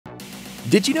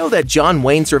Did you know that John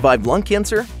Wayne survived lung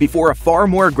cancer before a far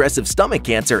more aggressive stomach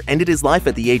cancer ended his life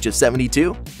at the age of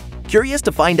 72? Curious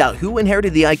to find out who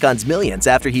inherited the icon's millions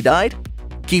after he died?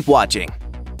 Keep watching.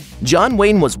 John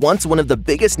Wayne was once one of the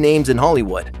biggest names in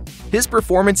Hollywood. His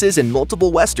performances in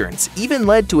multiple westerns even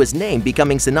led to his name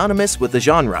becoming synonymous with the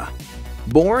genre.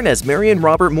 Born as Marion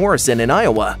Robert Morrison in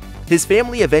Iowa, his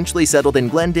family eventually settled in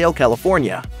Glendale,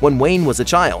 California when Wayne was a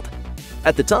child.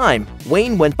 At the time,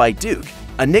 Wayne went by Duke,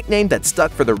 a nickname that stuck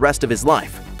for the rest of his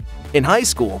life. In high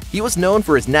school, he was known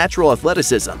for his natural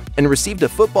athleticism and received a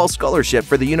football scholarship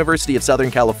for the University of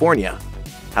Southern California.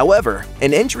 However,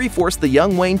 an injury forced the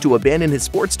young Wayne to abandon his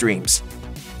sports dreams.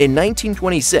 In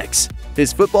 1926,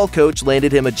 his football coach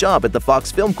landed him a job at the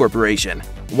Fox Film Corporation.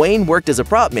 Wayne worked as a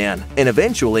prop man and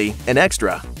eventually an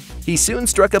extra. He soon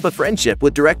struck up a friendship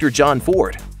with director John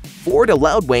Ford. Ford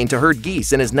allowed Wayne to herd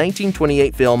geese in his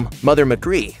 1928 film Mother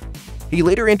Machree. He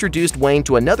later introduced Wayne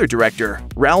to another director,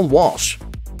 Raoul Walsh.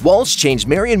 Walsh changed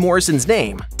Marion Morrison's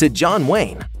name to John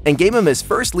Wayne and gave him his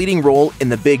first leading role in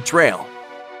The Big Trail.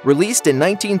 Released in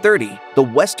 1930, the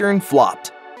Western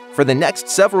flopped. For the next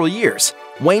several years,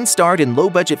 Wayne starred in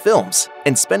low-budget films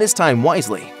and spent his time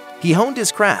wisely. He honed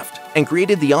his craft and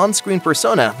created the on-screen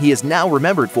persona he is now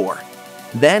remembered for.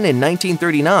 Then in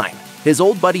 1939, his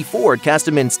old buddy Ford cast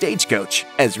him in Stagecoach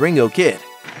as Ringo Kid.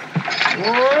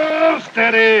 Whoa,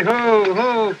 steady, ho,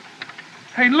 ho.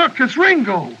 Hey, look, it's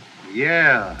Ringo.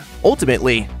 Yeah.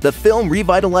 Ultimately, the film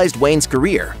revitalized Wayne's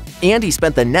career, and he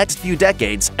spent the next few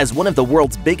decades as one of the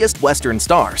world's biggest Western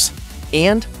stars.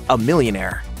 And a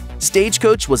millionaire.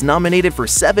 Stagecoach was nominated for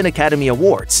 7 Academy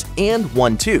Awards and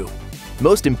won 2.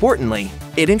 Most importantly,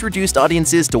 it introduced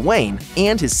audiences to Wayne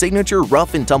and his signature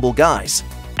rough and tumble guise.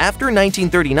 After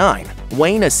 1939,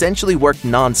 Wayne essentially worked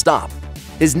non-stop.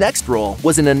 His next role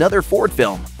was in another Ford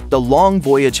film, The Long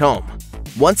Voyage Home.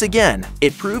 Once again,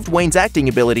 it proved Wayne's acting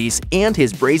abilities and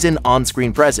his brazen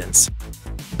on-screen presence.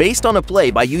 Based on a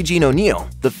play by Eugene O'Neill,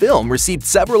 the film received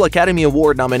several Academy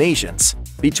Award nominations.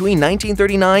 Between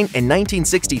 1939 and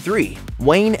 1963,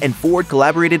 Wayne and Ford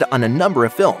collaborated on a number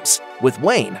of films, with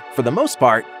Wayne, for the most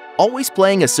part, always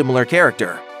playing a similar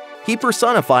character. He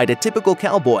personified a typical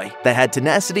cowboy that had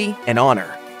tenacity and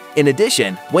honor. In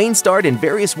addition, Wayne starred in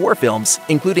various war films,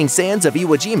 including Sands of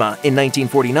Iwo Jima in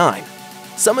 1949.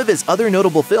 Some of his other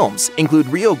notable films include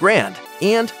Rio Grande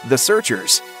and The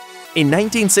Searchers. In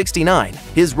 1969,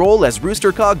 his role as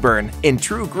Rooster Cogburn in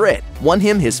True Grit won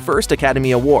him his first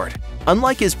Academy Award.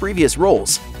 Unlike his previous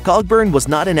roles, Cogburn was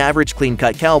not an average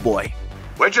clean-cut cowboy.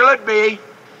 Where'd you let me?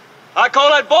 I call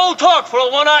that bold talk for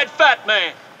a one-eyed fat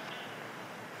man.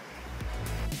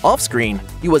 Off-screen,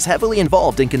 he was heavily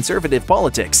involved in conservative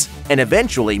politics and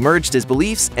eventually merged his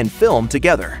beliefs and film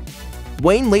together.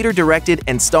 Wayne later directed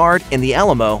and starred in The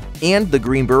Alamo and The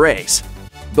Green Berets.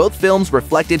 Both films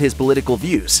reflected his political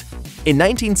views. In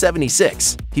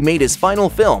 1976, he made his final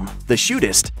film, The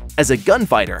Shootist, as a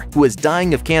gunfighter who was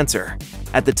dying of cancer.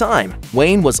 At the time,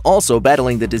 Wayne was also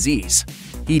battling the disease.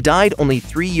 He died only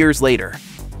 3 years later.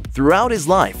 Throughout his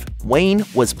life, Wayne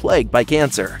was plagued by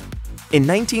cancer. In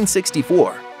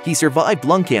 1964, he survived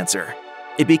lung cancer.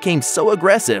 It became so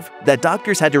aggressive that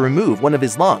doctors had to remove one of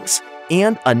his lungs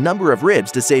and a number of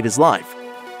ribs to save his life.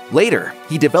 Later,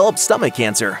 he developed stomach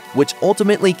cancer, which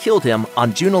ultimately killed him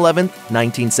on June 11,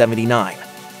 1979.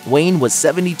 Wayne was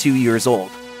 72 years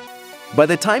old. By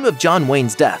the time of John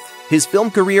Wayne's death, his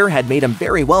film career had made him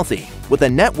very wealthy, with a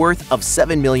net worth of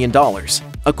 $7 million.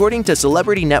 According to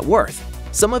Celebrity Net Worth,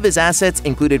 some of his assets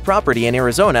included property in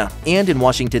Arizona and in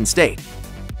Washington state.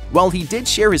 While he did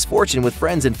share his fortune with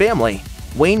friends and family,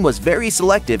 Wayne was very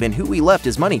selective in who he left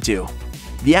his money to.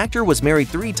 The actor was married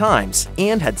 3 times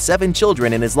and had 7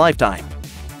 children in his lifetime.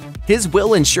 His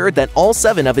will ensured that all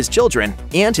 7 of his children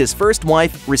and his first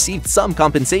wife received some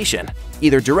compensation,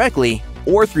 either directly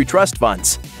or through trust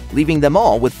funds, leaving them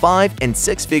all with 5- and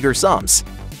 6-figure sums.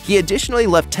 He additionally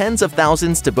left tens of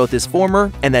thousands to both his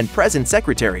former and then present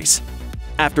secretaries.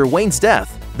 After Wayne's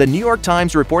death, the New York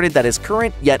Times reported that his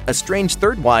current yet estranged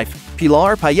third wife,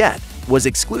 Pilar Payette, was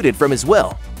excluded from his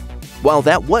will. While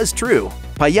that was true,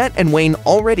 Payette and Wayne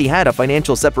already had a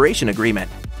financial separation agreement.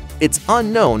 It's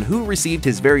unknown who received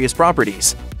his various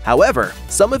properties. However,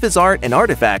 some of his art and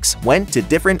artifacts went to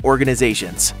different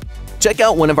organizations. Check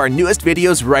out one of our newest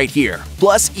videos right here.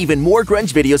 Plus, even more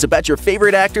grunge videos about your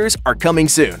favorite actors are coming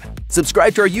soon.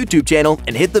 Subscribe to our YouTube channel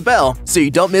and hit the bell so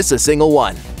you don't miss a single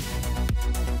one.